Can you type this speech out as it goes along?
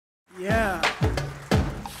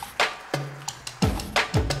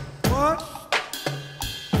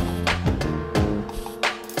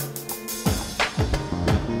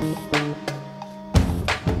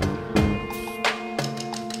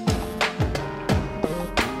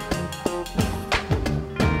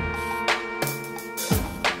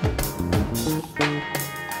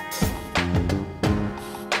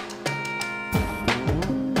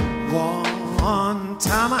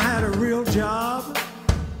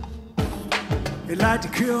They like to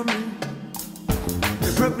kill me.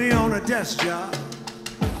 They put me on a desk job.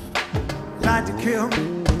 They like to kill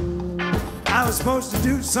me. I was supposed to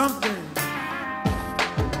do something,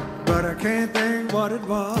 but I can't think what it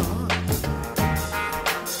was.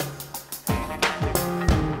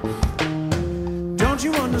 Don't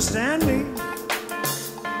you understand me?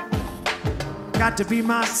 Got to be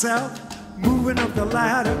myself, moving up the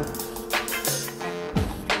ladder.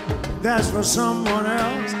 That's for someone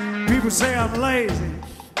else. People say I'm lazy,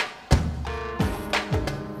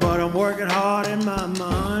 but I'm working hard in my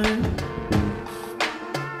mind.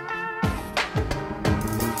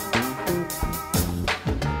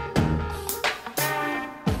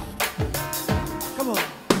 Come on.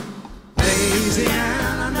 Lazy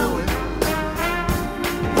and I know it.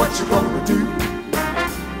 What you gonna do?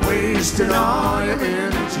 Wasting all your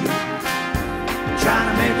energy, trying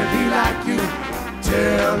to make me be like you.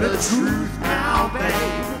 Tell the truth now,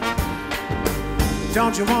 babe.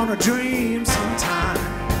 Don't you wanna dream sometime?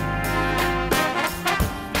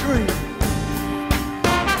 Dream.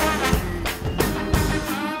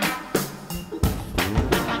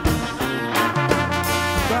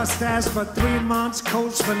 Bus stash for 3 months,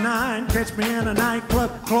 coach for 9. Catch me in a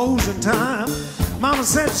nightclub, closing time. Mama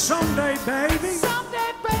said someday, baby.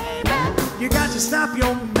 Someday, baby. You got to stop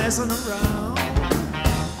your messing around.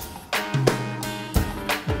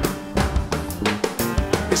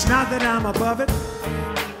 It's not that I'm above it.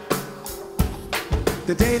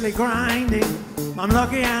 The daily grinding, I'm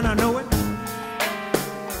lucky and I know it.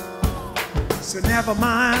 So never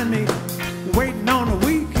mind me waiting on a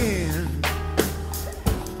weekend.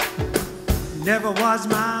 Never was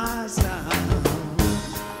my style.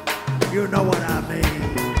 You know what I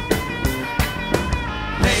mean.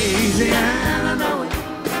 Lazy and I know it.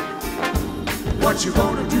 What you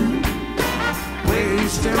gonna do?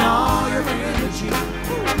 Wasting all your energy,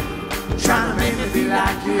 trying to make me be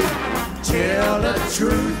like you. Tell the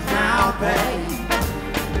truth now, babe.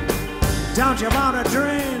 Don't you wanna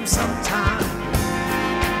dream sometime?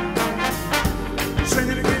 Sing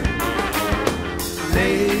it again.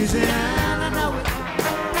 Lazy and I know it.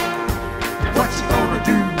 What you gonna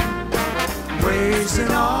do?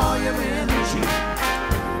 Wasting all your energy,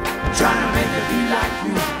 trying to make me be like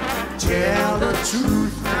you. Tell the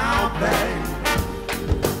truth now, babe.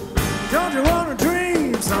 Don't you wanna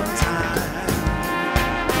dream sometime?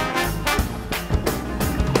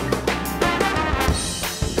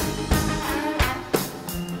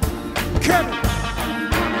 Kevin.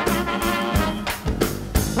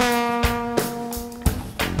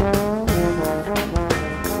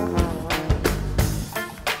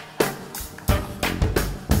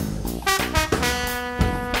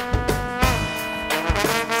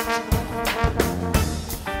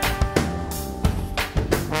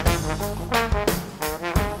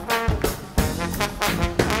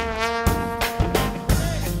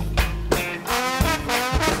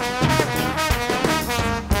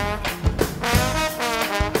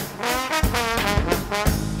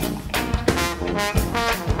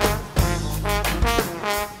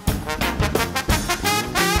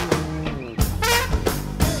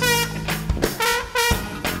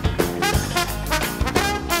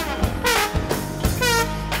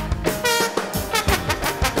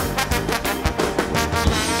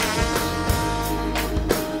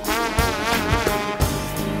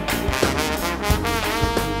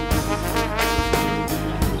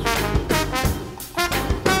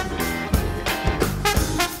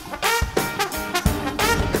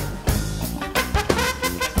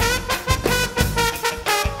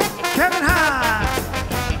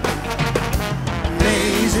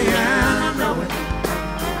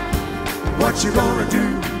 What you gonna do?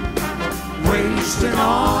 Wasting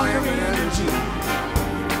all your energy,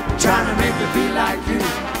 trying to make me be like you.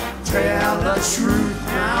 Tell the truth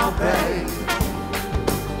now, babe.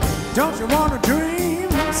 Don't you wanna dream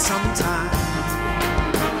sometime?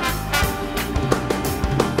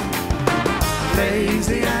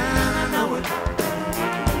 Lazy and I know it.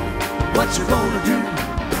 What you gonna do?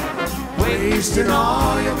 Wasting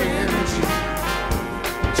all your energy,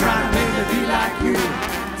 trying to make me be like you.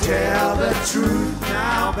 Tell the truth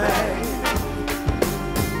now, babe.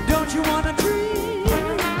 Don't you wanna dream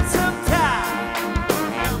sometime?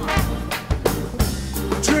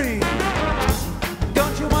 Dream.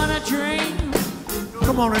 Don't you wanna dream?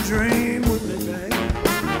 Come on and dream with me, babe.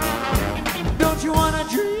 Don't you wanna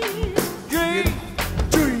dream? Dream.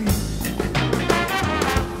 Dream.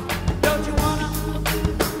 Don't you wanna?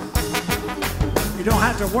 You don't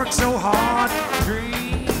have to work so hard.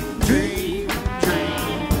 Dream. Dream.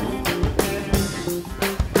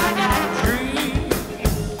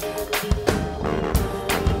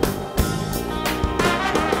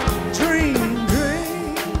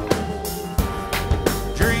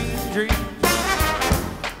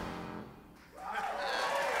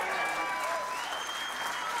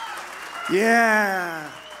 Yeah.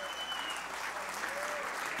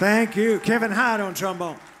 Thank you. Kevin Hyde on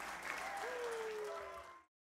trombone.